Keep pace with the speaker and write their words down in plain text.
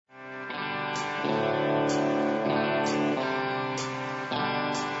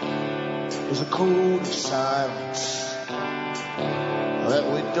There's a code of silence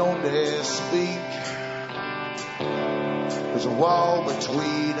that we don't dare speak. There's a wall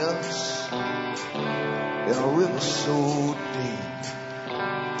between us and a river so deep.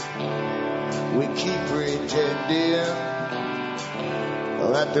 We keep pretending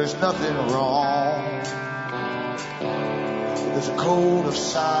that there's nothing wrong. There's a code of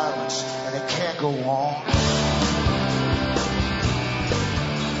silence and it can't go on.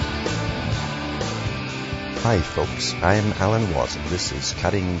 Hi folks, I'm Alan Watt and this is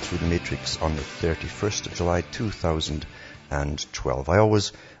Cutting Through the Matrix on the 31st of July 2012. I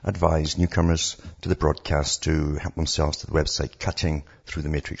always advise newcomers to the broadcast to help themselves to the website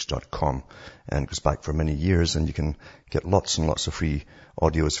cuttingthroughthematrix.com, and it goes back for many years, and you can get lots and lots of free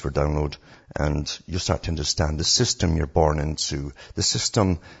audios for download, and you'll start to understand the system you're born into, the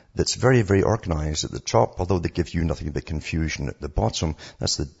system that's very, very organized at the top, although they give you nothing but confusion at the bottom.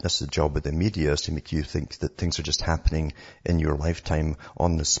 That's the job of the media, is to make you think that things are just happening in your lifetime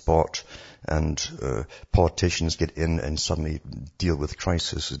on the spot, and politicians get in and suddenly deal with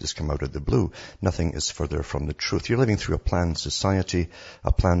crisis that just come out of the blue. Nothing is further from the truth. You're living through a planned society,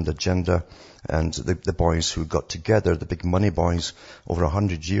 a planned agenda, and the boys who got together, the big money boys, over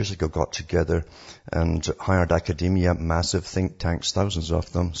 100 years ago got together and hired academia, massive think tanks, thousands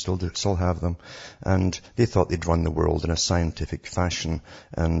of them, still have them, and they thought they'd run the world in a scientific fashion,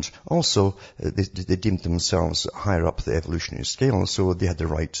 and also they deemed themselves higher up the evolutionary scale, so they had the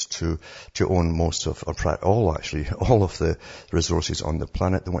right to own most of, or all of the resources on the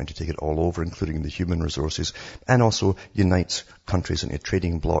planet. They wanted to take it all over, including the human resources, and also unite countries into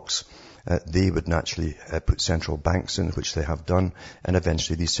trading blocks. They would naturally put central banks in, which they have done, and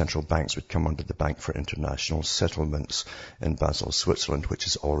eventually these central banks would come under the Bank for International Settlements in Basel, Switzerland, which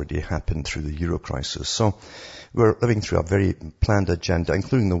has already happened through the Euro crisis. So we're living through a very planned agenda,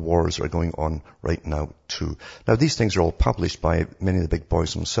 including the wars that are going on right now too. Now these things are all published by many of the big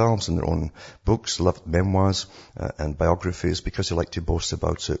boys themselves in their own books, memoirs and biographies, because they like to boast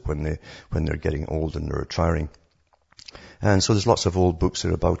about it when they're getting old and they're retiring. And so there's lots of old books that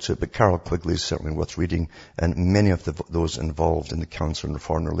are about it, but Carroll Quigley is certainly worth reading, and many of those involved in the Council on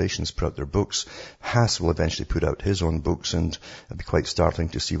Foreign Relations put out their books. Haas will eventually put out his own books, and it'll be quite startling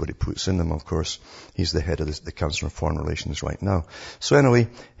to see what he puts in them, of course. He's the head of the Council on Foreign Relations right now. So anyway,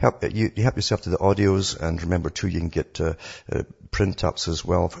 you help yourself to the audios, and remember too, you can get print-ups as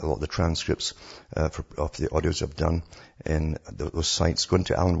well for a lot of the transcripts of the audios I've done in those sites. Go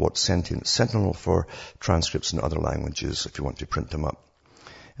into Alan Watt Sentinel for transcripts in other languages if you want to print them up.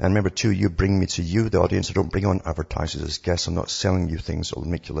 And remember too, you bring me to you, the audience. I don't bring on advertisers as guests. I'm not selling you things that will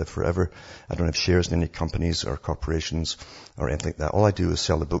make you live forever. I don't have shares in any companies or corporations or anything like that. All I do is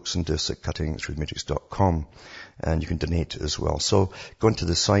sell the books and this at cuttingthroughthematrix.com. And you can donate as well. So go into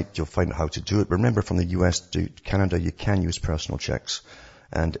the site, you'll find out how to do it. Remember, from the US to Canada, you can use personal checks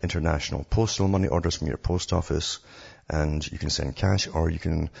and international postal money orders from your post office. And you can send cash, or you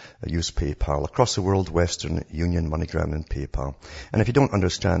can use PayPal. Across the world, Western Union, MoneyGram, and PayPal. And if you don't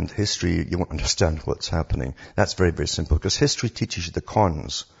understand history, you won't understand what's happening. That's very, very simple, because history teaches you the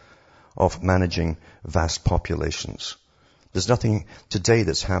cons of managing vast populations. There's nothing today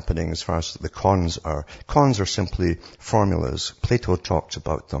that's happening as far as the cons are. Cons are simply formulas. Plato talked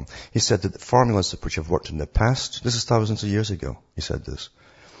about them. He said that the formulas which have worked in the past, this is thousands of years ago, he said this,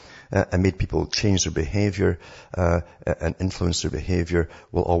 and made people change their behavior and influence their behavior,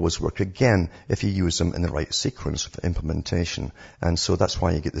 will always work again if you use them in the right sequence of implementation. And so that's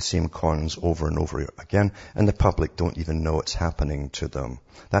why you get the same cons over and over again, and the public don't even know it's happening to them.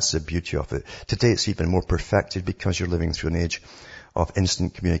 That's the beauty of it. Today it's even more perfected because you're living through an age of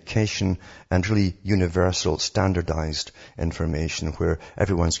instant communication and really universal, standardized information where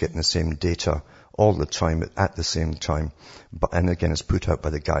everyone's getting the same data all the time, at the same time. And again, it's put out by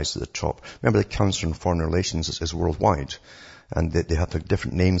the guys at the top. Remember, the Council on Foreign Relations is worldwide, and they have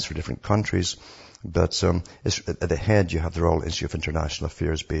different names for different countries. But at the head, you have the Royal Institute of International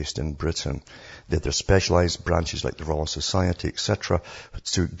Affairs based in Britain. They have their specialized branches like the Royal Society, etc.,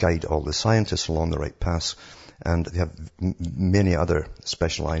 to guide all the scientists along the right path. And they have many other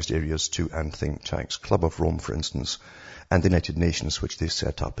specialized areas too, and think tanks. Club of Rome, for instance, and the United Nations, which they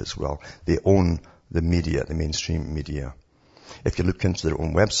set up as well. They own the media, the mainstream media. If you look into their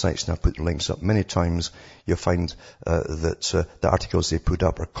own websites, and I've put links up many times, you'll find that the articles they put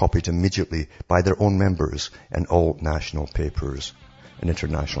up are copied immediately by their own members in all national papers and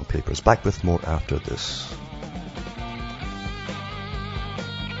international papers. Back with more after this.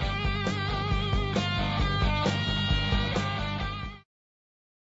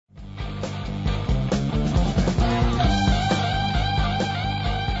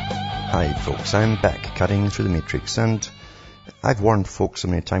 Hi folks, I'm back cutting through the matrix, and I've warned folks so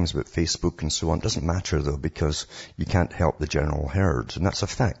many times about Facebook and so on. It doesn't matter though, because you can't help the general herd, and that's a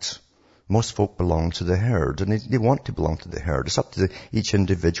fact. Most folk belong to the herd, and they want to belong to the herd. It's up to each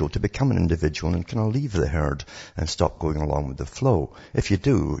individual to become an individual and kind of leave the herd and stop going along with the flow. If you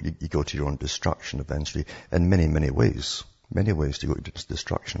do, you go to your own destruction eventually, in many, many ways. Many ways to go to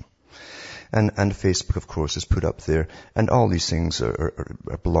destruction. And Facebook, of course, is put up there, and all these things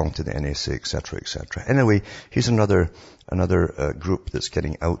belong to the NSA, etc., etc. Anyway, here's another group that's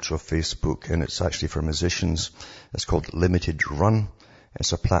getting out of Facebook, and it's actually for musicians. It's called Limited Run.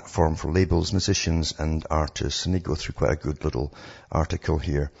 It's a platform for labels, musicians, and artists, and they go through quite a good little article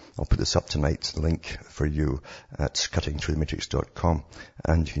here. I'll put this up tonight, the link for you at cuttingthroughthematrix.com,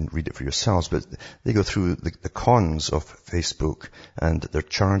 and you can read it for yourselves. But they go through the cons of Facebook, and they're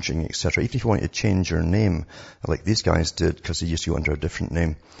charging, etc. Even if you want to change your name, like these guys did, because they used to go under a different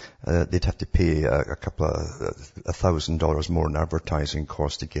name, they'd have to pay a couple of $1,000 more in advertising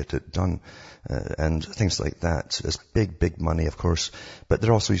cost to get it done, and things like that. It's big, big money, of course. But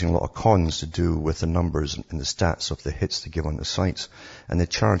they're also using a lot of cons to do with the numbers and the stats of the hits they give on the sites. And they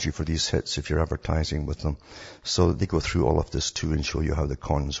charge you for these hits if you're advertising with them. So they go through all of this too and show you how the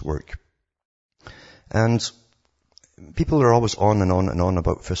cons work. And people are always on and on and on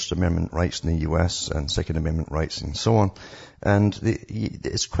about First Amendment rights in the US and Second Amendment rights and so on. And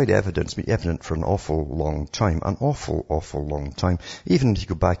it's quite evident, it's been evident for an awful long time. An awful, awful long time. Even if you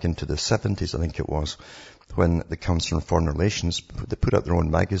go back into the 70s, I think it was, when the Council on Foreign Relations, they put out their own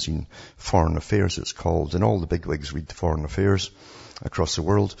magazine, Foreign Affairs it's called, and all the bigwigs read Foreign Affairs across the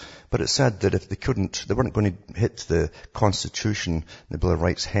world. But it said that if they weren't going to hit the Constitution, the Bill of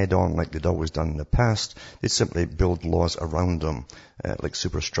Rights head on like they'd always done in the past, they'd simply build laws around them, like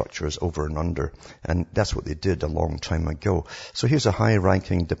superstructures over and under. And that's what they did a long time ago. So here's a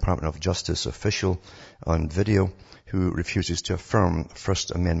high-ranking Department of Justice official on video who refuses to affirm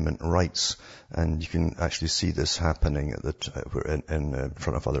First Amendment rights. And you can actually see this happening in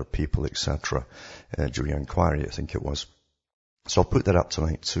front of other people, etc., during an inquiry, I think it was. So I'll put that up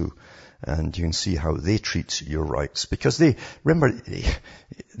tonight too, and you can see how they treat your rights. Because they're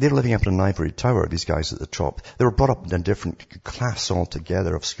living up in an ivory tower, these guys at the top. They were brought up in a different class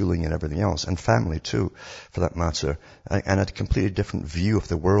altogether of schooling and everything else, and family too, for that matter, and a completely different view of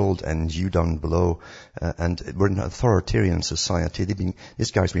the world and you down below. And we're in an authoritarian society.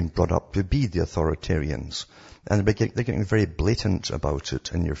 These guys have been brought up to be the authoritarians. And they're getting very blatant about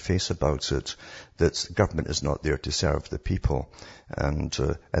it, in your face about it, that the government is not there to serve the people. And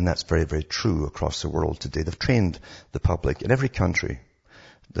that's very, very true across the world today. They've trained the public in every country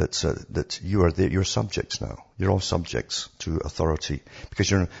that you're subjects now. You're all subjects to authority, because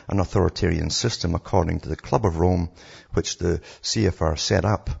you're in an authoritarian system according to the Club of Rome, which the CFR set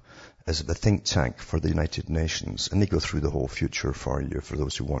up as the think tank for the United Nations. And they go through the whole future for you, for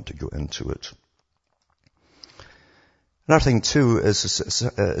those who want to go into it. Another thing too is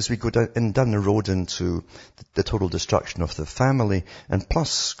as we go down the road into the total destruction of the family, and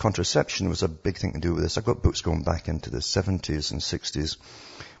plus contraception was a big thing to do with this. I've got books going back into the 70s and 60s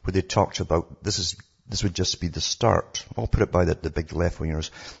where they talked about this would just be the start. I'll put it by the big left-wingers.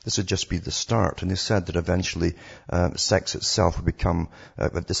 This would just be the start. And they said that eventually sex itself would become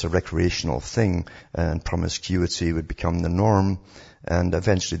this a recreational thing, and promiscuity would become the norm. And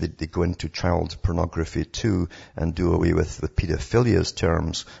eventually they go into child pornography too, and do away with paedophilia's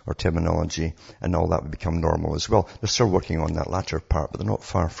terms or terminology, and all that would become normal as well. They're still working on that latter part, but they're not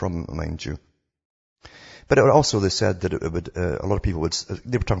far from it, mind you. But also they said that it would, a lot of people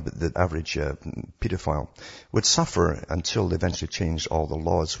they were talking about the average paedophile would suffer until they eventually changed all the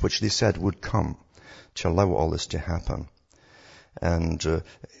laws, which they said would come to allow all this to happen. And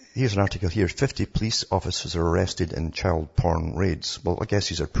here's an article here. 50 police officers are arrested in child porn raids. Well, I guess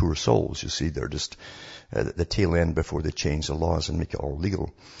these are poor souls, you see. They're just at the tail end before they change the laws and make it all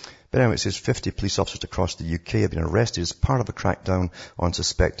legal. But anyway, it says 50 police officers across the UK have been arrested as part of a crackdown on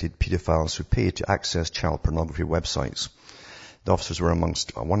suspected paedophiles who pay to access child pornography websites. The officers were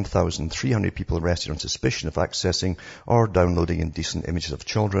amongst 1,300 people arrested on suspicion of accessing or downloading indecent images of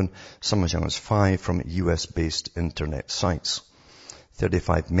children, some as young as 5, from US-based internet sites.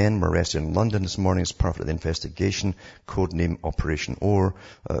 35 men were arrested in London this morning as part of the investigation, codename Operation Ore,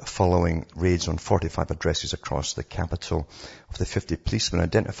 following raids on 45 addresses across the capital. Of the 50 policemen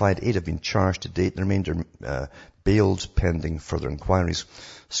identified, 8 have been charged to date. The remainder bailed pending further inquiries.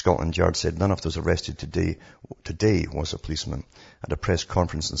 Scotland Yard said none of those arrested today was a policeman. At a press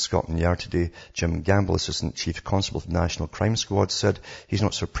conference in Scotland Yard today, Jim Gamble, Assistant Chief Constable of the National Crime Squad, said he's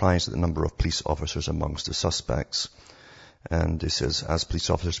not surprised at the number of police officers amongst the suspects. And he says, as police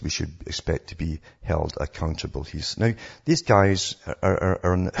officers, we should expect to be held accountable. Now, these guys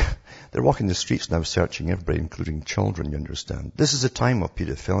they're walking the streets now searching everybody, including children, you understand. This is a time of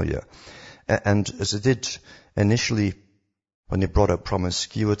pedophilia. And as they did initially when they brought out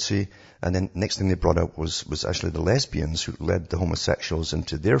promiscuity, and then next thing they brought out was actually the lesbians who led the homosexuals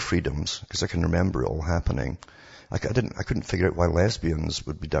into their freedoms, because I can remember it all happening. I couldn't figure out why lesbians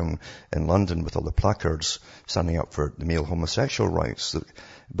would be down in London with all the placards standing up for the male homosexual rights.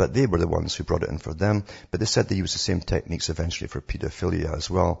 But they were the ones who brought it in for them. But they said they used the same techniques eventually for pedophilia as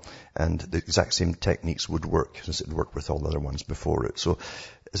well. And the exact same techniques would work, since it worked with all the other ones before it. So,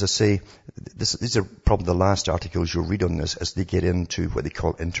 as I say, these are probably the last articles you'll read on this as they get into what they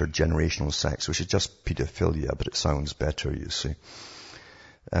call intergenerational sex, which is just pedophilia, but it sounds better, you see.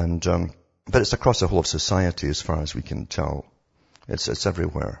 And, but it's across the whole of society as far as we can tell. It's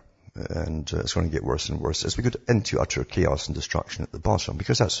everywhere. And it's going to get worse and worse as we go into utter chaos and destruction at the bottom,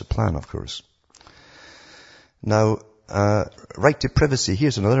 because that's the plan, of course. Now, right to privacy,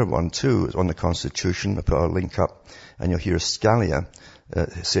 here's another one too, on the Constitution. I put a link up, and you'll hear Scalia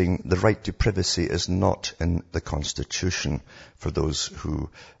saying the right to privacy is not in the Constitution, for those who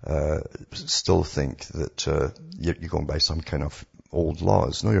still think that you're going by some kind of old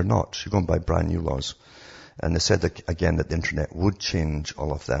laws. No, you're not. You're going by brand new laws. And they said that, again, that the internet would change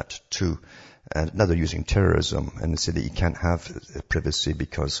all of that too. And now they're using terrorism, and they say that you can't have privacy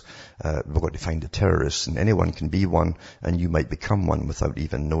because we've got to find the terrorists, and anyone can be one, and you might become one without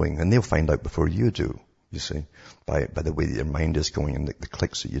even knowing. And they'll find out before you do, you see, by the way that your mind is going and the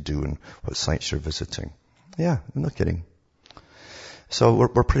clicks that you do and what sites you're visiting. Yeah, I'm not kidding. So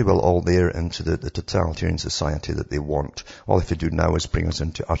we're pretty well all there into the totalitarian society that they want. All they have to do now is bring us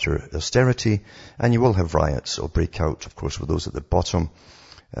into utter austerity, and you will have riots. It'll break out, of course, with those at the bottom,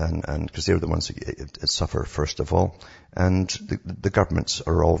 and because they're the ones that suffer first of all. And the governments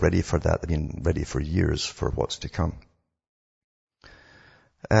are all ready for that. They've been ready for years for what's to come.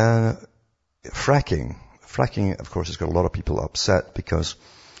 Fracking, of course, has got a lot of people upset because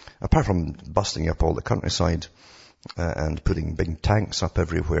apart from busting up all the countryside, and putting big tanks up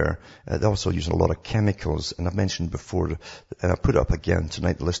everywhere. They're also using a lot of chemicals. And I've mentioned before, and I put up again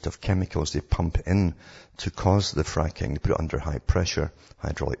tonight the list of chemicals they pump in to cause the fracking. They put it under high pressure,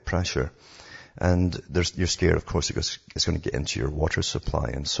 hydraulic pressure. And you're scared, of course, because it's going to get into your water supply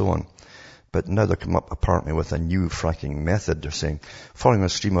and so on. But now they're coming up apparently with a new fracking method. They're saying, following a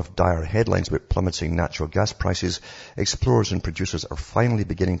stream of dire headlines about plummeting natural gas prices, explorers and producers are finally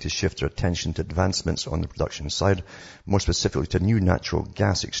beginning to shift their attention to advancements on the production side, more specifically to a new natural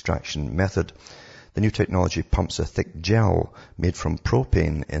gas extraction method. The new technology pumps a thick gel made from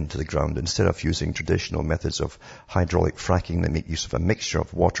propane into the ground instead of using traditional methods of hydraulic fracking that make use of a mixture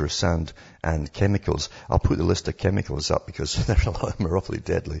of water, sand, and chemicals. I'll put the list of chemicals up because a lot of them are awfully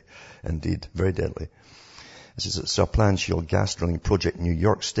deadly. Indeed, very deadly. So a planned shale gas drilling project in New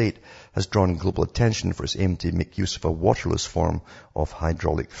York State has drawn global attention for its aim to make use of a waterless form of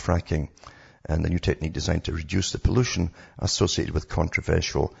hydraulic fracking, and the new technique designed to reduce the pollution associated with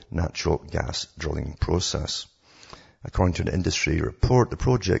controversial natural gas drilling process. According to an industry report, the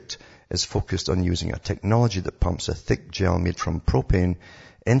project is focused on using a technology that pumps a thick gel made from propane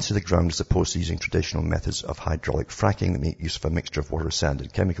into the ground as opposed to using traditional methods of hydraulic fracking that make use of a mixture of water, sand,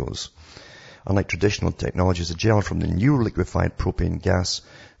 and chemicals. Unlike traditional technologies, the gel from the new liquefied propane gas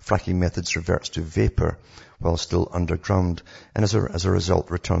fracking methods reverts to vapor while still underground, and as a result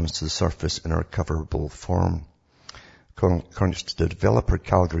returns to the surface in a recoverable form. According to the developer,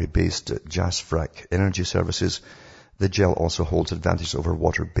 Calgary-based JasFrac Energy Services, the gel also holds advantages over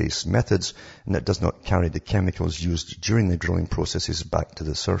water-based methods, and it does not carry the chemicals used during the drilling processes back to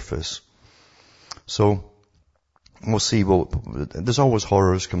the surface. So, we'll see. Well, there's always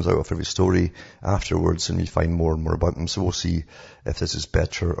horrors comes out of every story afterwards, and you find more and more about them. So we'll see if this is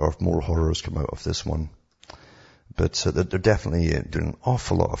better or if more horrors come out of this one. But they're definitely doing an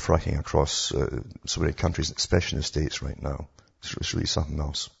awful lot of fracking across so many countries, especially in the States right now. It's really something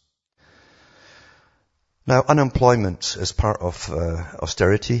else. Now, unemployment is part of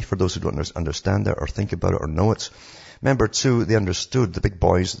austerity, for those who don't understand it or think about it or know it. Remember, too, they understood, the big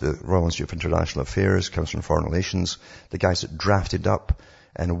boys, the Royal Institute of International Affairs, Council on Foreign Relations, the guys that drafted up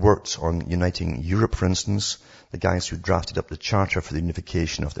and worked on uniting Europe, for instance, the guys who drafted up the Charter for the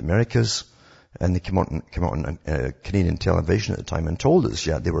Unification of the Americas, and they came out on Canadian television at the time and told us,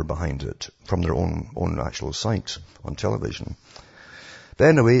 yeah, they were behind it from their own actual site on television. But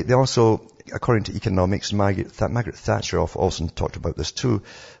anyway, they also, according to economics, Margaret Thatcher also talked about this too,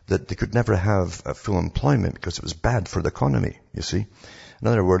 that they could never have full employment because it was bad for the economy, you see. In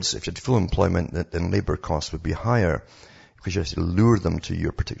other words, if you had full employment, then labour costs would be higher. because you have to lure them to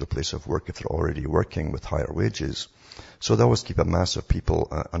your particular place of work if they're already working with higher wages. So they always keep a mass of people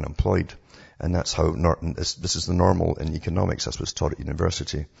unemployed. And that's how this is the normal in economics. That's what's taught at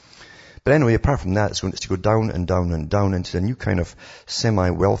university. But anyway, apart from that, it's going to go down and down and down into a new kind of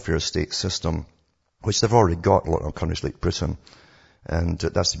semi-welfare state system, which they've already got a lot of countries like Britain. And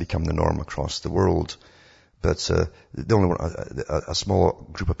that's to become the norm across the world. But the only a small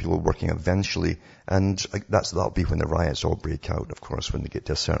group of people working eventually, and that'll be when the riots all break out, of course, when they get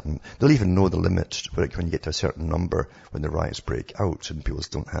to a certain, they'll even know the limit when you get to a certain number when the riots break out and people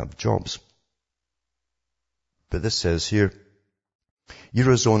don't have jobs. But this says here,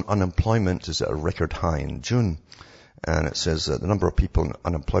 Eurozone unemployment is at a record high in June. And it says the number of people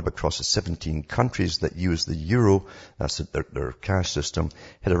unemployed across the 17 countries that use the euro, that's their cash system,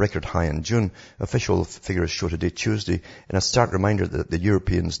 hit a record high in June. Official figures show today, Tuesday, in a stark reminder that the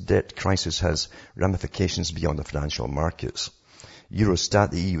Europeans' debt crisis has ramifications beyond the financial markets.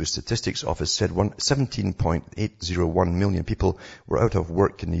 Eurostat, the EU Statistics Office, said 17.801 million people were out of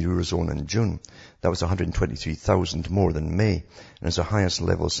work in the Eurozone in June. That was 123,000 more than May, and is the highest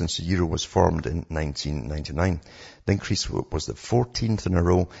level since the Euro was formed in 1999. The increase was the 14th in a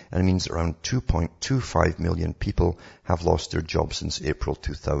row, and it means around 2.25 million people have lost their jobs since April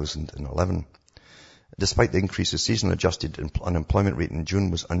 2011. Despite the increase, the seasonal adjusted unemployment rate in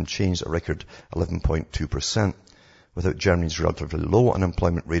June was unchanged at a record 11.2%. Without Germany's relatively low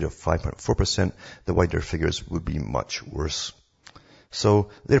unemployment rate of 5.4%, the wider figures would be much worse. So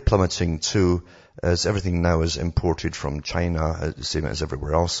they're plummeting too, as everything now is imported from China, the same as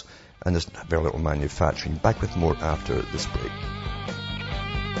everywhere else, and there's very little manufacturing. Back with more after this break.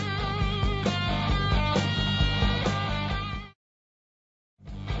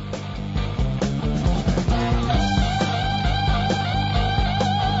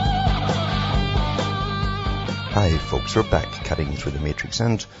 Hi folks, we're back cutting through the matrix,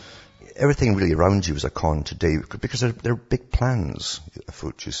 and everything really around you is a con today because they're big plans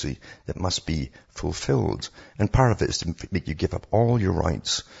afoot, you see, that must be fulfilled. And part of it is to make you give up all your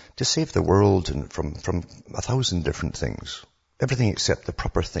rights to save the world and from 1,000 different things. Everything except the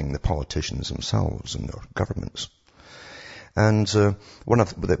proper thing, the politicians themselves and their governments. And one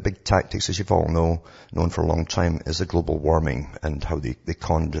of the big tactics, as you've all known for a long time, is the global warming and how they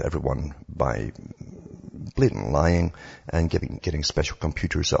conned everyone by blatant lying and getting special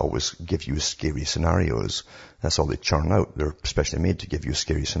computers that always give you scary scenarios. That's all they churn out. They're specially made to give you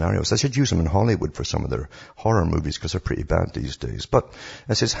scary scenarios. They should use them in Hollywood for some of their horror movies because they're pretty bad these days. But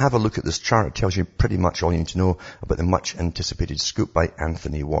it says, have a look at this chart. It tells you pretty much all you need to know about the much anticipated scoop by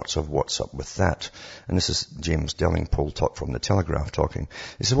Anthony Watts of What's Up With That. And this is James Delingpole from the Telegraph talking.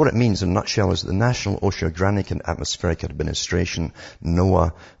 He says what it means in a nutshell is that the National Oceanographic and Atmospheric Administration,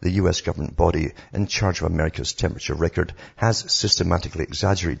 NOAA, the US government body in charge of America's temperature record, has systematically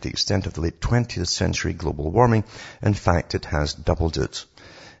exaggerated the extent of the late 20th century global warming. In fact, it has doubled it.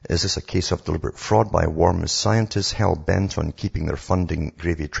 Is this a case of deliberate fraud by warmist scientists hell-bent on keeping their funding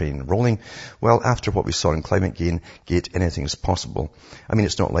gravy train rolling? Well, after what we saw in Climate Gate, anything is possible. I mean,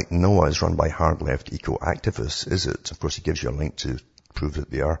 it's not like NOAA is run by hard-left eco-activists, is it? Of course, it gives you a link to prove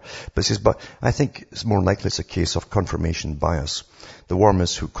that they are. But it says, but I think it's more likely it's a case of confirmation bias. The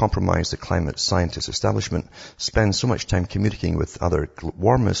warmists who compromise the climate scientist establishment spend so much time communicating with other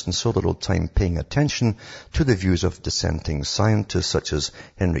warmists and so little time paying attention to the views of dissenting scientists such as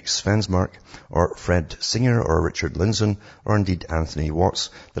Henrik Svensmark or Fred Singer or Richard Lindzen or indeed Anthony Watts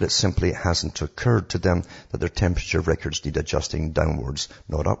that it simply hasn't occurred to them that their temperature records need adjusting downwards,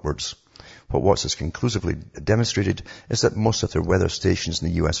 not upwards. What Watts has conclusively demonstrated is that most of their weather stations in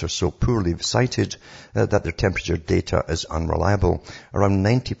the US are so poorly sited that their temperature data is unreliable. Around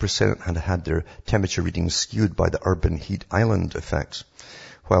 90% had their temperature readings skewed by the urban heat island effect.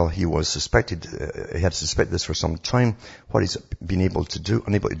 Well, he had suspected this for some time. What he's been unable to do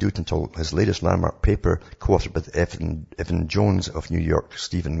it until his latest landmark paper, co-authored with Evan Jones of New York,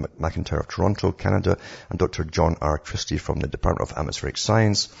 Stephen McIntyre of Toronto, Canada, and Dr. John R. Christie from the Department of Atmospheric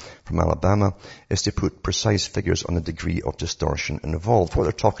Science from Alabama, is to put precise figures on the degree of distortion involved. What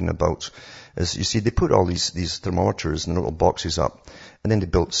they're talking about is, you see, they put all these thermometers in little boxes up, and then they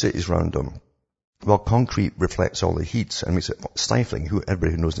built cities around them. Well, concrete reflects all the heat and makes it stifling.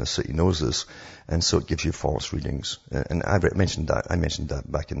 Everybody who knows in a city knows this. And so it gives you false readings. And I mentioned that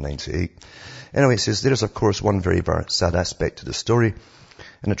back in 98. Anyway, it says, there is of course one very, very sad aspect to the story.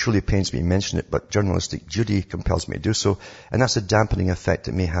 And it truly pains me to mention it, but journalistic duty compels me to do so. And that's the dampening effect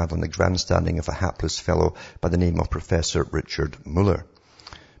it may have on the grandstanding of a hapless fellow by the name of Professor Richard Mueller.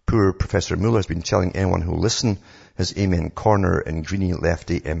 Poor Professor Mueller has been telling anyone who will listen his Amen Corner and greeny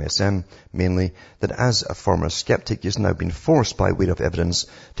lefty MSM mainly, that as a former skeptic he has now been forced by weight of evidence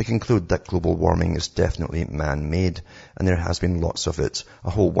to conclude that global warming is definitely man-made, and there has been lots of it. A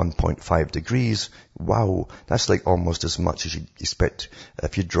whole 1.5 degrees. Wow, that's like almost as much as you'd expect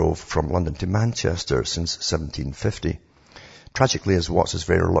if you drove from London to Manchester since 1750. Tragically, as Watts is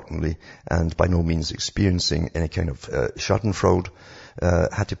very reluctantly and by no means experiencing any kind of schadenfreude,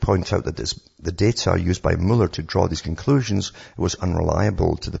 had to point out that the data used by Mueller to draw these conclusions was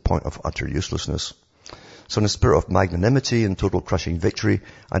unreliable to the point of utter uselessness. So in the spirit of magnanimity and total crushing victory,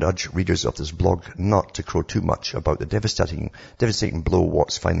 I'd urge readers of this blog not to crow too much about the devastating blow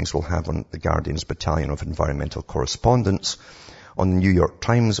Watts' findings will have on the Guardian's battalion of environmental correspondents, on the New York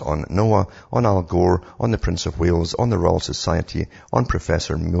Times, on NOAA, on Al Gore, on the Prince of Wales, on the Royal Society, on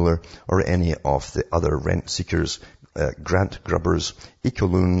Professor Mueller, or any of the other rent seekers, grant grubbers,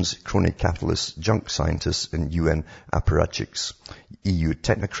 eco-loons, crony capitalists, junk scientists, and UN apparatchiks, EU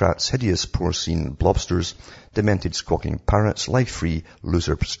technocrats, hideous porcine blobsters, demented squawking parrots, life-free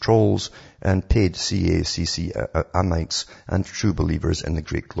loser trolls, and paid CACC-amites, and true believers in the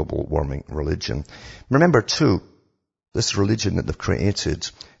great global warming religion. Remember too, this religion that they've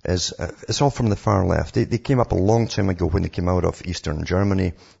created is it's all from the far left. They came up a long time ago when they came out of Eastern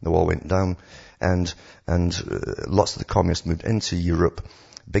Germany. The wall went down, and lots of the communists moved into Europe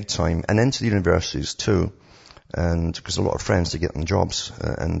big time, and into the universities too, and because a lot of friends to get them jobs,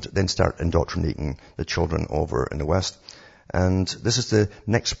 and then start indoctrinating the children over in the West. And this is the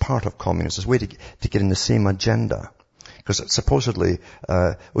next part of communism, this way to get in the same agenda. Because supposedly,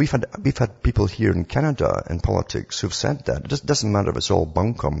 we've had people here in Canada in politics who've said that. It doesn't matter if it's all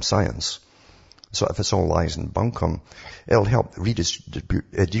bunkum science. So if it's all lies and bunkum, it'll help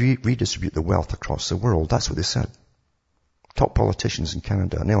redistribute the wealth across the world. That's what they said. Top politicians in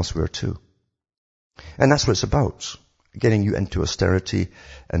Canada and elsewhere too. And that's what it's about. Getting you into austerity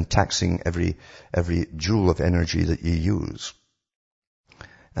and taxing every joule of energy that you use.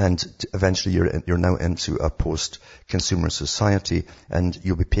 And eventually you're now into a post-consumer society, and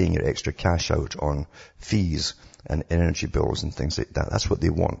you'll be paying your extra cash out on fees and energy bills and things like that. That's what they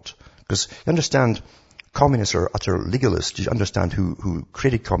want. Because you understand, communists are utter legalists. You understand who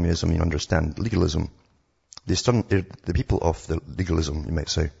created communism, you understand legalism. They're the people of the legalism, you might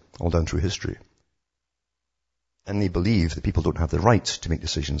say, all down through history. And they believe that people don't have the right to make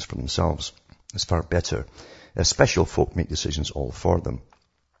decisions for themselves. It's far better. Special folk make decisions all for them.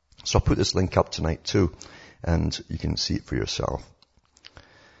 So I'll put this link up tonight too, and you can see it for yourself.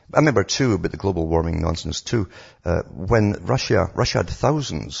 I remember too about the global warming nonsense too. When Russia had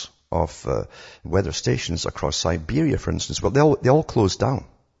thousands of weather stations across Siberia, for instance. Well, they all closed down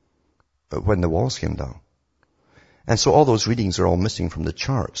when the walls came down. And so all those readings are all missing from the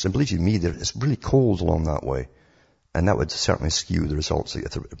charts. And believe you me, it's really cold along that way. And that would certainly skew the results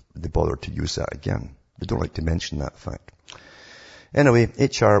if they bother to use that again. They don't like to mention that fact. Anyway,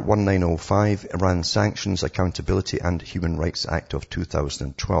 H.R. 1905, Iran Sanctions, Accountability and Human Rights Act of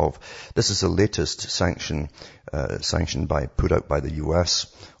 2012. This is the latest sanction put out by the U.S.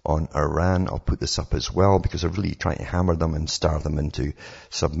 on Iran. I'll put this up as well because they're really trying to hammer them and starve them into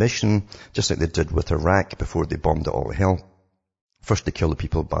submission, just like they did with Iraq before they bombed it all to hell. First they killed the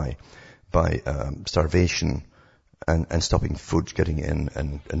people by starvation and stopping food getting in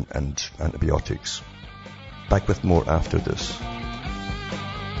and antibiotics. Back with more after this.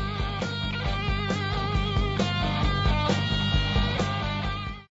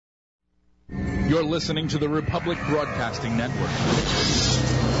 You're listening to the Republic Broadcasting Network,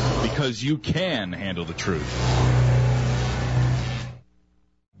 because you can handle the truth.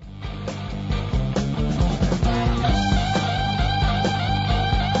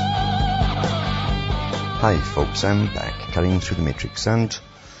 Hi folks, I'm back, cutting through the matrix, and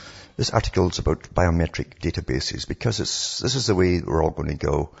this article is about biometric databases, because this is the way we're all going to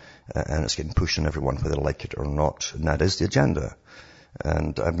go, and it's getting pushed on everyone whether they like it or not, and that is the agenda.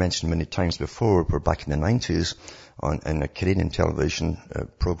 And I've mentioned many times before, we're back in the 90s in a Canadian television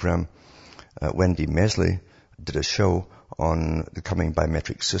program. Wendy Mesley did a show on the coming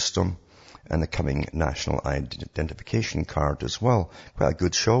biometric system and the coming national identification card as well. Quite a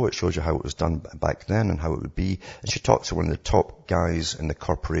good show. It shows you how it was done back then and how it would be. And she talked to one of the top guys in the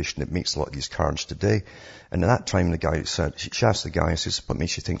corporation that makes a lot of these cards today. And at that time, the guy said, she asked the guy, says, what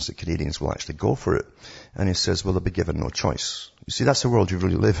makes you think that Canadians will actually go for it? And he says, well, they'll be given no choice. You see, that's the world you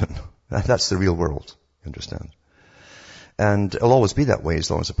really live in. That's the real world. You understand? And it'll always be that way as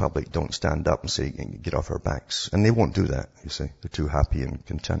long as the public don't stand up and say, get off our backs. And they won't do that, you see. They're too happy and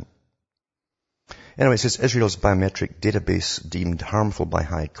content. Anyway, it says Israel's biometric database deemed harmful by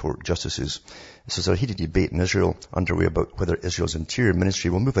High Court justices. This is a heated debate in Israel underway about whether Israel's Interior Ministry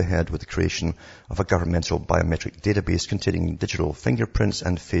will move ahead with the creation of a governmental biometric database containing digital fingerprints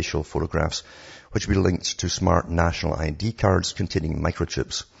and facial photographs, which will be linked to smart national ID cards containing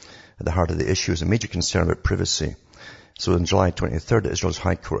microchips. At the heart of the issue is a major concern about privacy. So on July 23rd, Israel's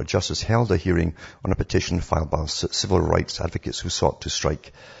High Court of Justice held a hearing on a petition filed by civil rights advocates who sought to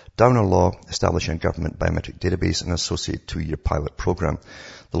strike down a law establishing a government biometric database and an associated 2-year pilot program.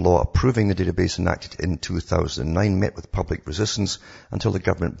 The law approving the database enacted in 2009 met with public resistance until the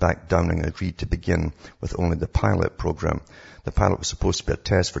government backed down and agreed to begin with only the pilot program. The pilot was supposed to be a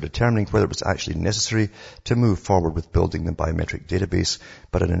test for determining whether it was actually necessary to move forward with building the biometric database,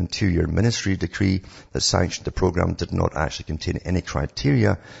 but an Interior Ministry decree that sanctioned the program did not actually contain any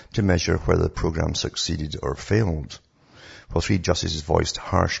criteria to measure whether the program succeeded or failed. While 3 justices voiced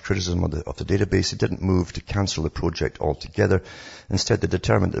harsh criticism of the database, it didn't move to cancel the project altogether. Instead, they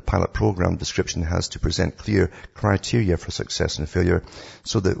determined that the pilot program description has to present clear criteria for success and failure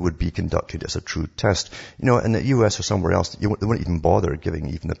so that it would be conducted as a true test. You know, in the US or somewhere else, they wouldn't even bother giving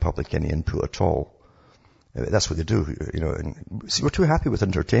even the public any input at all. That's what they do, you know. And see, we're too happy with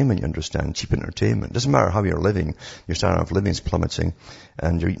entertainment, you understand, cheap entertainment. It doesn't matter how you're living. Your standard of living is plummeting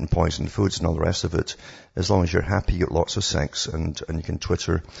and you're eating poisoned foods and all the rest of it. As long as you're happy, you get lots of sex and you can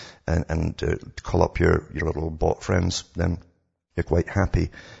Twitter and call up your little bot friends, then you're quite happy.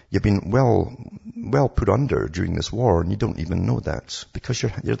 You've been well put under during this war and you don't even know that because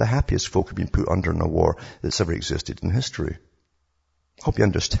you're the happiest folk who've been put under in a war that's ever existed in history. Hope you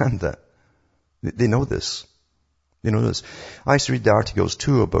understand that. They know this. They know this. I used to read the articles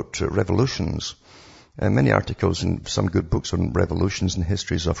too about revolutions. Many articles and some good books on revolutions and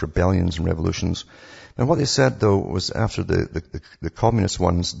histories of rebellions and revolutions. And what they said though was after the communist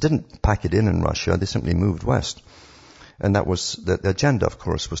ones didn't pack it in Russia, they simply moved west. And that was, the agenda of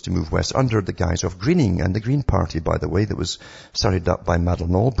course was to move west under the guise of greening, and the Green Party, by the way, that was started up by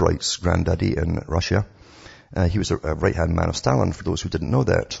Madeleine Albright's granddaddy in Russia. He was a right-hand man of Stalin, for those who didn't know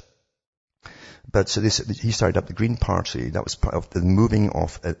that. But so he started up the Green Party. That was part of the moving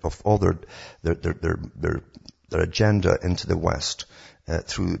of all their agenda into the West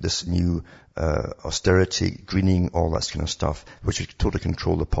through this new austerity, greening, all that kind of stuff, which would totally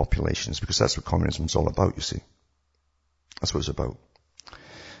control the populations, because that's what communism is all about. You see, that's what it's about.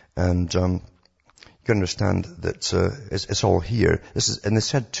 And you can understand that it's all here. And they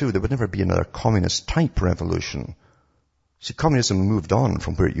said too there would never be another communist type revolution. See, communism moved on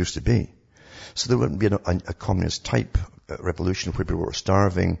from where it used to be. So there wouldn't be a communist type revolution where people were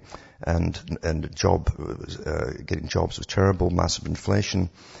starving and getting jobs was terrible, massive inflation.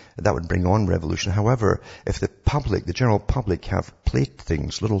 That would bring on revolution. However, if the general public have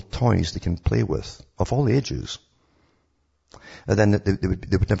playthings, little toys they can play with of all ages, then they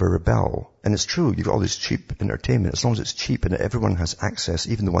would never rebel. And it's true, you've got all this cheap entertainment. As long as it's cheap and everyone has access,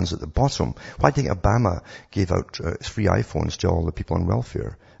 even the ones at the bottom. Why do you think Obama gave out free iPhones to all the people on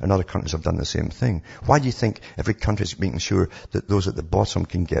welfare? And other countries have done the same thing. Why do you think every country is making sure that those at the bottom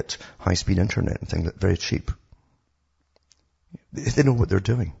can get high-speed internet and things very cheap? They know what they're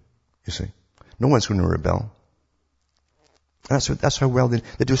doing, you see. No one's going to rebel. That's how well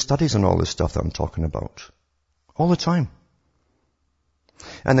they do studies on all this stuff that I'm talking about. All the time.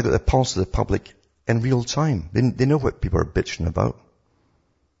 And they've got the pulse of the public in real time. They know what people are bitching about.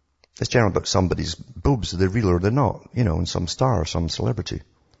 It's generally about somebody's boobs, are they real or they're not, you know, and some star or some celebrity.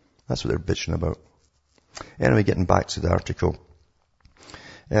 That's what they're bitching about. Anyway, getting back to the article,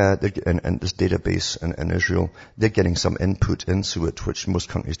 and this database in Israel, they're getting some input into it, which most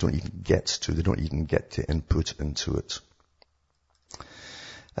countries don't even get to. They don't even get to input into it.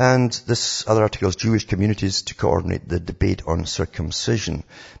 And this other article is Jewish communities to coordinate the debate on circumcision.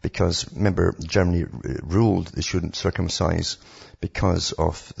 Because, remember, Germany ruled they shouldn't circumcise because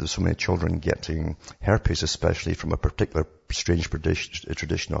of so many children getting herpes, especially from a particular strange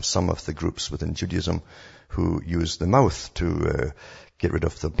tradition of some of the groups within Judaism who use the mouth to get rid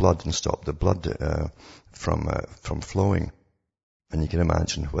of the blood and stop the blood from flowing. And you can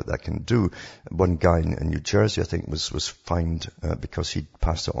imagine what that can do. One guy in New Jersey, I think, was fined because he'd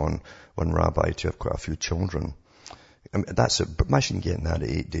passed it on, one rabbi, to have quite a few children. I mean, that's it. But imagine getting that at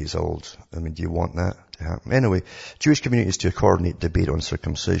 8 days old. I mean, do you want that to happen? Anyway, Jewish communities to coordinate debate on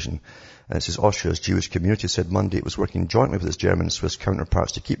circumcision. And it says Austria's Jewish community said Monday it was working jointly with its German and Swiss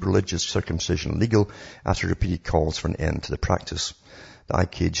counterparts to keep religious circumcision legal after repeated calls for an end to the practice. The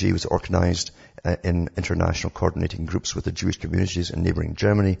IKG was organized in international coordinating groups with the Jewish communities in neighboring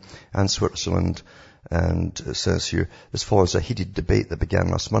Germany and Switzerland And it says here, this follows a heated debate that began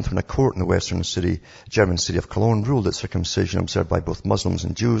last month when a court in the western German city of Cologne ruled that circumcision observed by both Muslims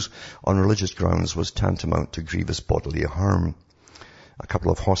and Jews on religious grounds was tantamount to grievous bodily harm. A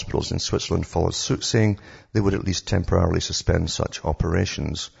couple of hospitals in Switzerland followed suit, saying they would at least temporarily suspend such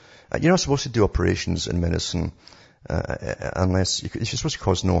operations. You're not supposed to do operations in medicine unless you're supposed to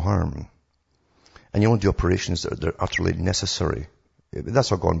cause no harm. And you only do operations that are utterly necessary.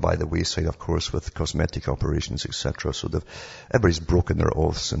 That's all gone by the wayside, of course, with cosmetic operations, etc. So everybody's broken their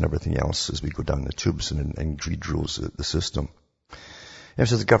oaths and everything else as we go down the tubes, and greed rules the system. It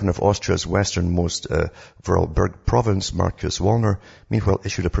says the governor of Austria's westernmost Vorarlberg province, Markus Wallner, meanwhile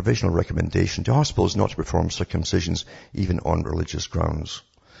issued a provisional recommendation to hospitals not to perform circumcisions even on religious grounds.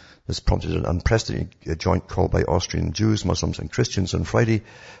 This prompted an unprecedented joint call by Austrian Jews, Muslims and Christians on Friday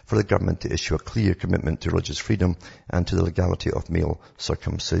for the government to issue a clear commitment to religious freedom and to the legality of male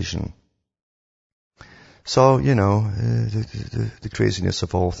circumcision. So, the craziness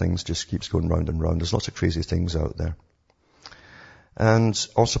of all things just keeps going round and round. There's lots of crazy things out there. And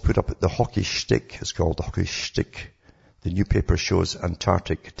also put up the hockey shtick. It's called the hockey shtick. The new paper shows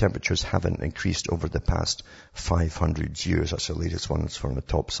Antarctic temperatures haven't increased over the past 500 years. That's the latest one. It's from the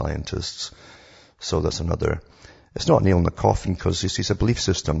top scientists. So that's another. It's not a nail in the coffin because, you see, it's a belief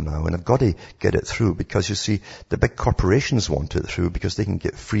system now. And I've got to get it through because, you see, the big corporations want it through because they can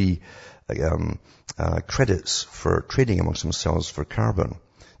get free credits for trading amongst themselves for carbon.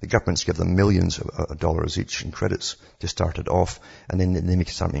 The governments give them millions of dollars each in credits to start it off, and then they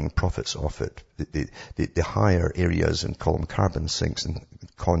start making profits off it. They hire areas and call them carbon sinks and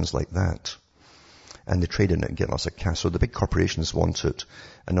cons like that. And they trade in it and get lots of cash. So the big corporations want it,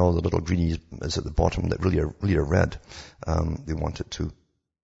 and all the little greenies is at the bottom that really are red. They want it too.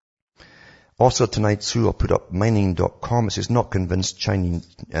 Also tonight, Sue, I'll put up mining.com. It says, not convinced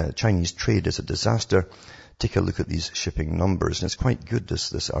Chinese trade is a disaster. Take a look at these shipping numbers. And it's quite good,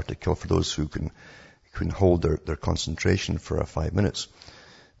 this article, for those who can hold their concentration for 5 minutes.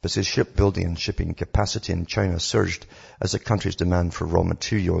 But it says shipbuilding and shipping capacity in China surged as the country's demand for raw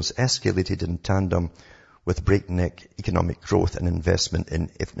materials escalated in tandem with breakneck economic growth and investment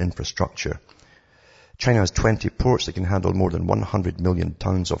in infrastructure. China has 20 ports that can handle more than 100 million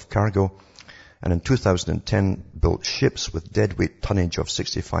tons of cargo, and in 2010 built ships with deadweight tonnage of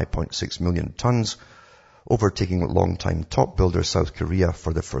 65.6 million tons, overtaking long-time top builder South Korea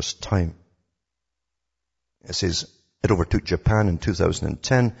for the first time. It says it overtook Japan in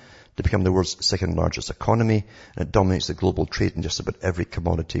 2010 to become the world's second largest economy, and it dominates the global trade in just about every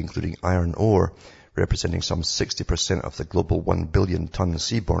commodity, including iron ore, representing some 60% of the global 1 billion ton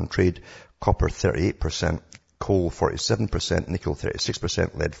seaborne trade, copper 38%, coal 47%, nickel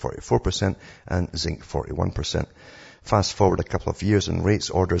 36%, lead 44%, and zinc 41%. Fast forward a couple of years and rates,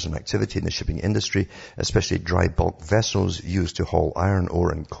 orders and activity in the shipping industry, especially dry bulk vessels used to haul iron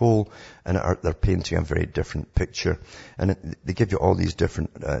ore and coal, and they're painting a very different picture. And they give you all these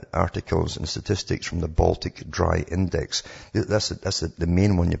different articles and statistics from the Baltic Dry Index. That's the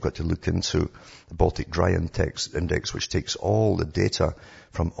main one you've got to look into, the Baltic Dry Index, which takes all the data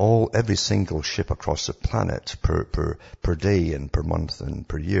from every single ship across the planet per day and per month and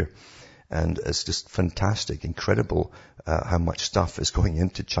per year. And it's just fantastic, incredible how much stuff is going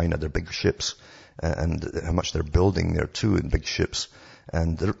into China, their big ships, and how much they're building there too in big ships.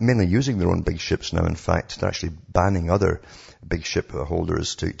 And they're mainly using their own big ships now. In fact, they're actually banning other big ship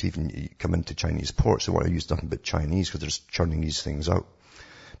holders to even come into Chinese ports. They want to use nothing but Chinese because they're just churning these things out.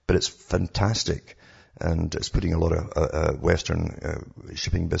 But it's fantastic. And it's putting a lot of Western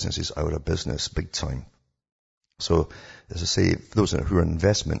shipping businesses out of business big time. So, as I say, those who are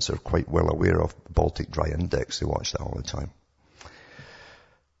investments are quite well aware of the Baltic Dry Index. They watch that all the time.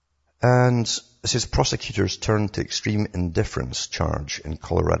 And it says prosecutors turn to extreme indifference charge in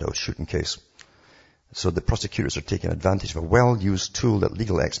Colorado shooting case. So the prosecutors are taking advantage of a well-used tool that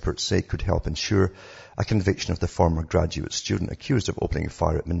legal experts say could help ensure a conviction of the former graduate student accused of opening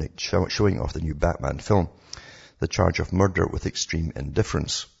fire at midnight showing of the new Batman film. The charge of murder with extreme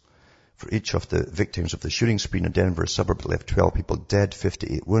indifference. For each of the victims of the shooting spree in a Denver suburb that left 12 people dead,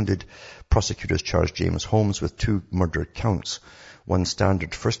 58 wounded, prosecutors charged James Holmes with 2 murder counts, 1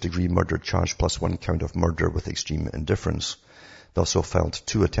 standard first-degree murder charge plus 1 count of murder with extreme indifference. They also filed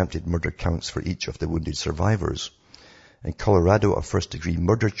 2 attempted murder counts for each of the wounded survivors. In Colorado, a first-degree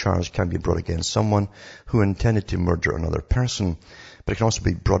murder charge can be brought against someone who intended to murder another person, but it can also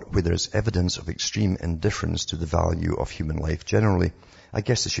be brought where there is evidence of extreme indifference to the value of human life generally. I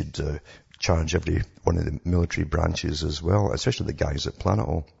guess they should charge every one of the military branches as well, especially the guys at Planet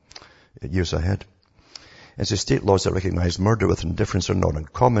All, years ahead. It says state laws that recognize murder with indifference are not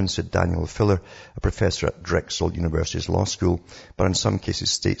uncommon, said Daniel Filler, a professor at Drexel University's law school. But in some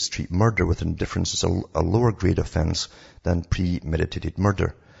cases, states treat murder with indifference as a lower grade offense than premeditated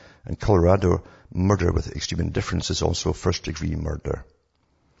murder. In Colorado, murder with extreme indifference is also first-degree murder.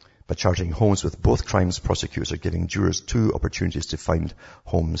 By charging Holmes with both crimes, prosecutors are giving jurors 2 opportunities to find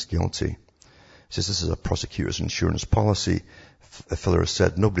Holmes guilty. He says this is a prosecutor's insurance policy. Filler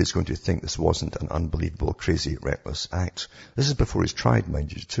said nobody's going to think this wasn't an unbelievable, crazy, reckless act. This is before he's tried,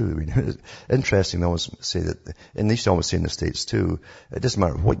 mind you, too. I mean, interesting, they always say that, and they used to always say in the States too, it doesn't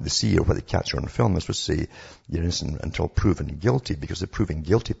matter what they see or what they capture on film, they're supposed to say you're innocent until proven guilty, because the proven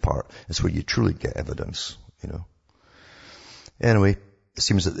guilty part is where you truly get evidence, you know. Anyway, it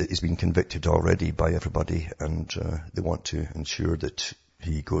seems that he's been convicted already by everybody, and they want to ensure that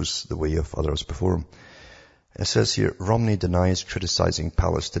he goes the way of others before him. It says here, Romney denies criticizing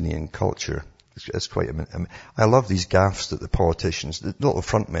Palestinian culture. It's quite, I love these gaffes that the politicians, the little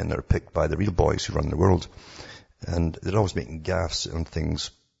front men that are picked by the real boys who run the world, and they're always making gaffes on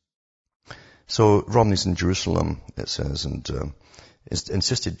things. So Romney's in Jerusalem, it says, and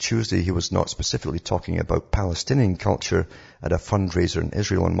insisted Tuesday he was not specifically talking about Palestinian culture at a fundraiser in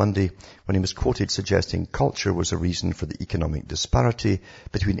Israel on Monday, when he was quoted suggesting culture was a reason for the economic disparity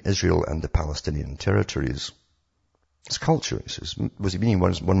between Israel and the Palestinian territories. It's culture, he says. Was he meaning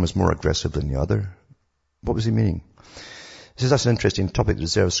one was more aggressive than the other? What was he meaning? He says that's an interesting topic that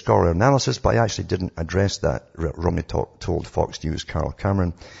deserves scholarly analysis, but I actually didn't address that, Romney told Fox News' Carol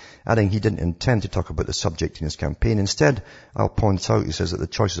Cameron, adding he didn't intend to talk about the subject in his campaign. Instead, I'll point out, he says, that the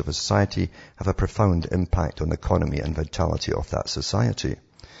choices of a society have a profound impact on the economy and vitality of that society.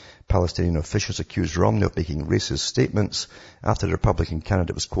 Palestinian officials accused Romney of making racist statements after the Republican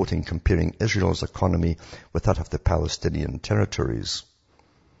candidate was quoting comparing Israel's economy with that of the Palestinian territories.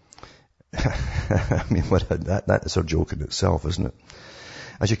 I mean, that is a joke in itself, isn't it?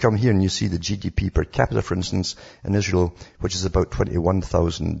 As you come here and you see the GDP per capita, for instance, in Israel, which is about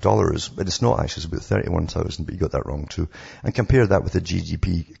 $21,000, but it's not actually, it's about $31,000, but you got that wrong too. And compare that with the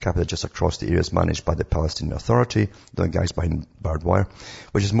GDP capita just across the areas managed by the Palestinian Authority, the guys behind barbed wire,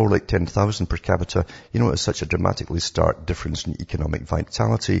 which is more like 10,000 per capita. You know, it's such a dramatically stark difference in economic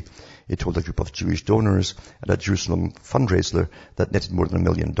vitality. He told a group of Jewish donors at a Jerusalem fundraiser that netted more than $1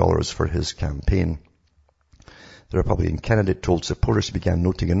 million for his campaign. The Republican candidate told supporters he began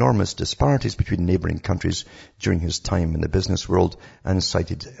noting enormous disparities between neighboring countries during his time in the business world, and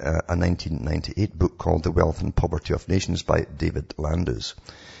cited a 1998 book called The Wealth and Poverty of Nations by David Landis,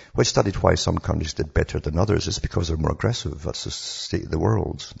 which studied why some countries did better than others. It's because they're more aggressive. That's the state of the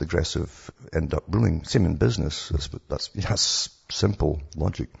world. The aggressive end up ruling. Same in business. That's simple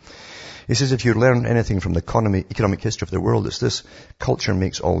logic. He says if you learn anything from the economic history of the world, it's this: culture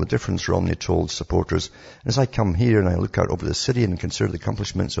makes all the difference, Romney told supporters. And as I come here and I look out over the city and consider the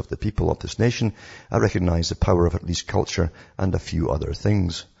accomplishments of the people of this nation, I recognize the power of at least culture and a few other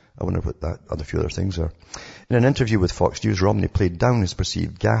things. I wonder what that other few other things are. In an interview with Fox News, Romney played down his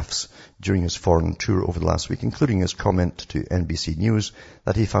perceived gaffes during his foreign tour over the last week, including his comment to NBC News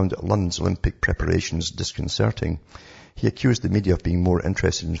that he found London's Olympic preparations disconcerting. He accused the media of being more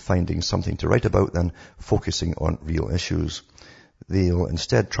interested in finding something to write about than focusing on real issues. They'll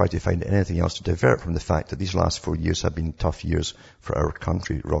instead try to find anything else to divert from the fact that these last 4 years have been tough years for our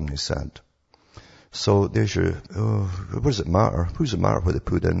country, Romney said. So there's your, what does it matter? Who does it matter what they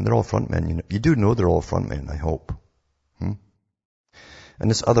put in? They're all frontmen. You know. You do know they're all frontmen, I hope. And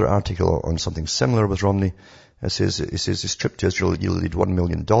this other article on something similar with Romney, it says his trip to Israel yielded $1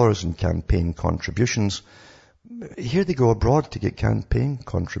 million in campaign contributions. Here they go abroad to get campaign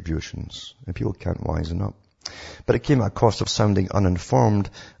contributions, and people can't wisen up. But it came at a cost of sounding uninformed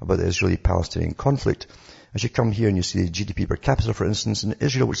about the Israeli-Palestinian conflict. As you come here and you see the GDP per capita, for instance, in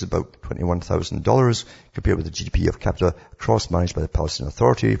Israel, which is about $21,000, compared with the GDP of capita across managed by the Palestinian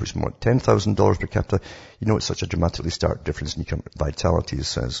Authority, which is more like $10,000 per capita, you know it's such a dramatically stark difference in economic vitality, it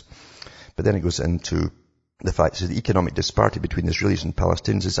says. But then it goes into the fact that the economic disparity between Israelis and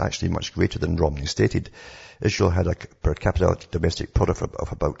Palestinians is actually much greater than Romney stated. Israel had a per capita domestic product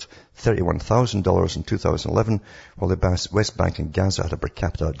of about $31,000 in 2011, while the West Bank and Gaza had a per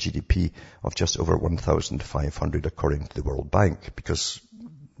capita GDP of just over $1,500, according to the World Bank. Because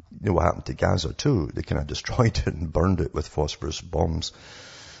you know what happened to Gaza too? They kind of destroyed it and burned it with phosphorus bombs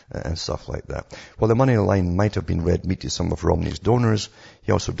and stuff like that. While the money line might have been red meat to some of Romney's donors,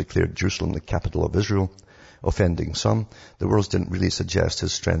 he also declared Jerusalem the capital of Israel, offending some. The words didn't really suggest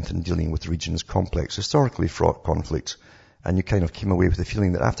his strength in dealing with the region's complex, historically fraught conflict. And you kind of came away with the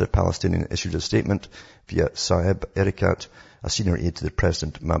feeling that after Palestinian issued a statement via Saeb Erekat, a senior aide to the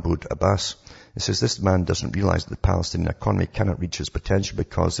President Mahmoud Abbas, It says this man doesn't realize that the Palestinian economy cannot reach its potential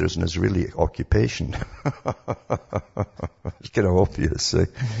because there's an Israeli occupation. It's kind of obvious.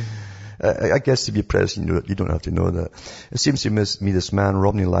 I guess to be president, you don't have to know that. It seems to me this man,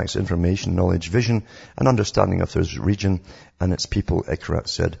 Romney, lacks information, knowledge, vision, and understanding of this region and its people, Ikrat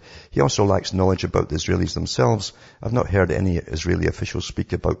said. He also lacks knowledge about the Israelis themselves. I've not heard any Israeli officials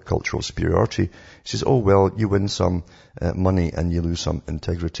speak about cultural superiority. He says, oh well, you win some money and you lose some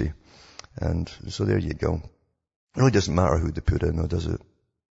integrity. And so there you go. It really doesn't matter who they put in, though, does it?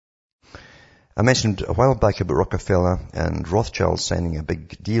 I mentioned a while back about Rockefeller and Rothschild signing a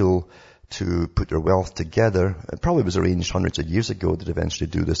big deal to put their wealth together. It probably was arranged hundreds of years ago that eventually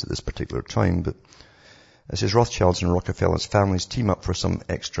do this at this particular time, but it says Rothschilds and Rockefeller's families team up for some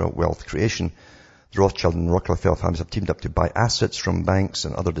extra wealth creation. The Rothschild and Rockefeller families have teamed up to buy assets from banks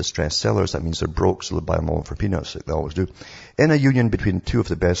and other distressed sellers. That means they're broke, so they'll buy them all for peanuts, like they always do. In a union between two of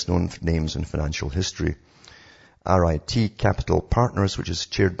the best-known names in financial history. RIT Capital Partners, which is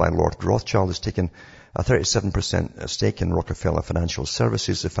chaired by Lord Rothschild, has taken a 37% stake in Rockefeller Financial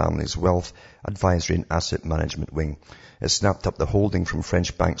Services, the family's wealth advisory and asset management wing. It snapped up the holding from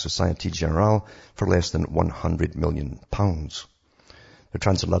French bank Société Générale for less than £100 million. The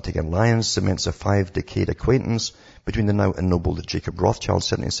transatlantic alliance cements a 5-decade acquaintance between the now ennobled Jacob Rothschild,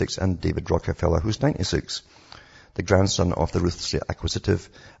 76, and David Rockefeller, who's 96. The grandson of the ruthlessly acquisitive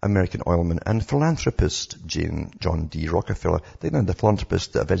American oilman and philanthropist John D. Rockefeller. The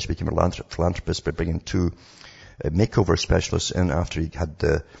philanthropist that eventually became a philanthropist by bringing two makeover specialists in after he had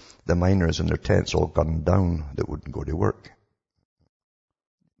the miners in their tents all gunned down that wouldn't go to work.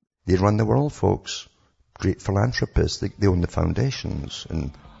 They run the world, folks. Great philanthropists. They own the foundations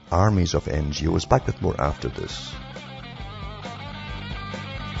and armies of NGOs. Back with more after this.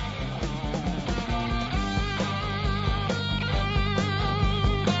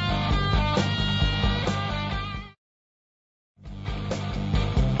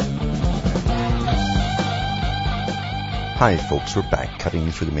 Hi folks, we're back cutting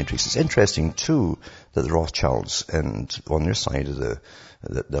through the matrix. It's interesting too that the Rothschilds and on their side of the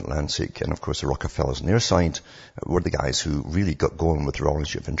Atlantic, and of course the Rockefellers on their side, were the guys who really got going with the Royal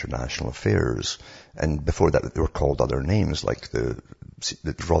Institute of International Affairs. And before that they were called other names like the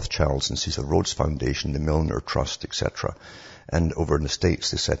Rothschilds and Cecil Rhodes Foundation, the Milner Trust, etc. And over in the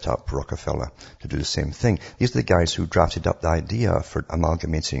States, they set up Rockefeller to do the same thing. These are the guys who drafted up the idea for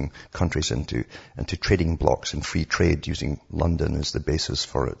amalgamating countries into trading blocks and free trade using London as the basis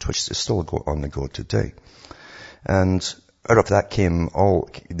for it, which is still on the go today. And out of that came all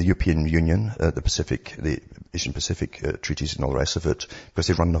the European Union, the Asian Pacific treaties and all the rest of it, because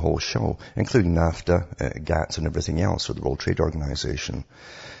they run the whole show, including NAFTA, GATT and everything else, or the World Trade Organization.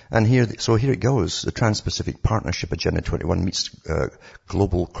 And here it goes. The Trans-Pacific Partnership Agenda 21 meets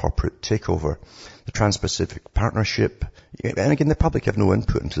global corporate takeover. The Trans-Pacific Partnership, and again, the public have no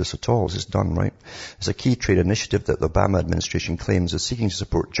input into this at all. This is done, right? It's a key trade initiative that the Obama administration claims is seeking to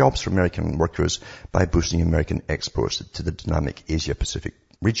support jobs for American workers by boosting American exports to the dynamic Asia-Pacific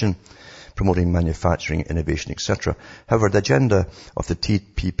region, promoting manufacturing, innovation, etc. However, the agenda of the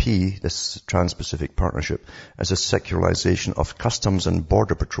TPP, this Trans-Pacific Partnership, is a secularization of customs and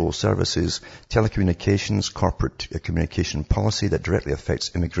border patrol services, telecommunications, corporate communication policy that directly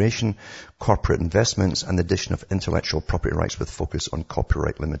affects immigration, corporate investments, and the addition of intellectual property rights with focus on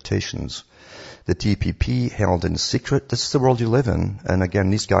copyright limitations. The TPP held in secret. This is the world you live in. And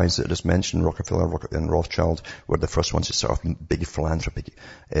again, these guys that I just mentioned, Rockefeller and Rothschild, were the first ones to start off big philanthropic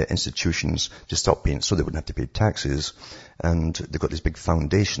institutions to stop paying, so they wouldn't have to pay taxes. And they've got these big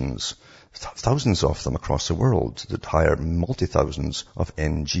foundations, thousands of them across the world, that hire multi-thousands of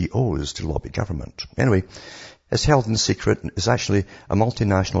NGOs to lobby government. Anyway, it's held in secret. It's actually a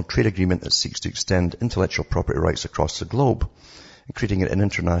multinational trade agreement that seeks to extend intellectual property rights across the globe, creating an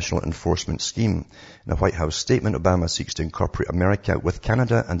international enforcement scheme. In a White House statement, Obama seeks to incorporate America with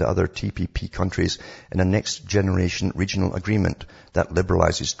Canada and the other TPP countries in a next-generation regional agreement that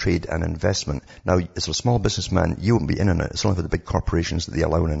liberalizes trade and investment. Now, as a small businessman, you won't be in on it. It's only for the big corporations that they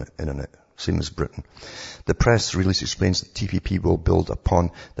allow in it. Same as Britain. The press release explains that TPP will build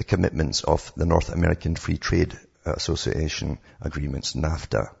upon the commitments of the North American Free Trade Association agreements,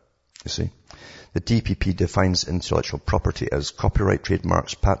 NAFTA. You see? The TPP defines intellectual property as copyright,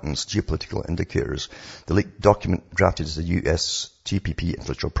 trademarks, patents, geopolitical indicators. The leaked document drafted as the U.S. TPP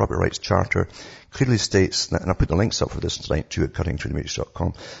Intellectual Property Rights Charter clearly states, and I'll put the links up for this tonight too at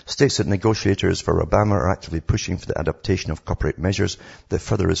cuttingthroughthematrix.com, states that negotiators for Obama are actively pushing for the adaptation of copyright measures that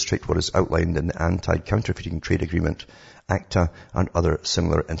further restrict what is outlined in the Anti-Counterfeiting Trade Agreement, ACTA, and other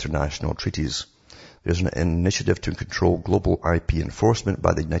similar international treaties. There's an initiative to control global IP enforcement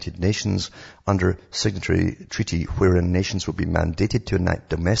by the United Nations under signatory treaty wherein nations will be mandated to enact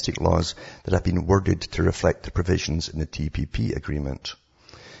domestic laws that have been worded to reflect the provisions in the TPP agreement.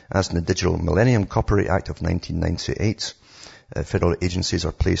 As in the Digital Millennium Copyright Act of 1998, federal agencies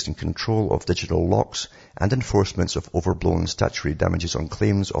are placed in control of digital locks and enforcements of overblown statutory damages on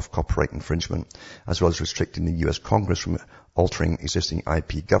claims of copyright infringement, as well as restricting the U.S. Congress from altering existing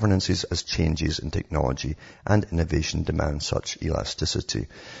IP governances as changes in technology and innovation demand such elasticity.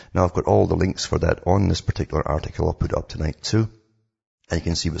 Now, I've got all the links for that on this particular article. I'll put it up tonight too, and you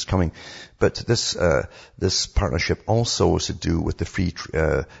can see what's coming. But this partnership also is to do with the free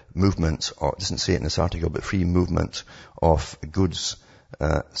movement, or it doesn't say it in this article, but free movement of goods,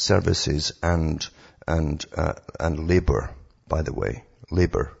 services, and labor. By the way,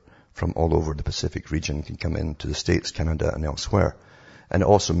 labor from all over the Pacific region can come into the States, Canada, and elsewhere. And it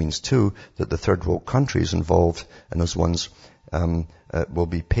also means too that the third world countries involved, and those ones will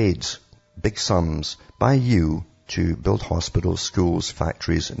be paid big sums by you to build hospitals, schools,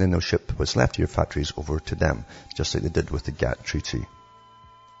 factories, and then they'll ship what's left of your factories over to them, just like they did with the GATT treaty.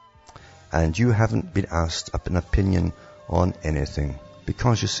 And you haven't been asked an opinion on anything,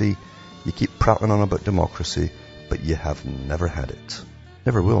 because you see, you keep prattling on about democracy, but you have never had it.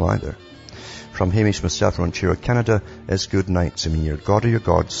 Never will either. From Hamish myself from Ontario, Canada, it's good night to me. Your God or your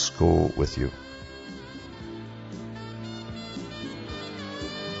gods go with you.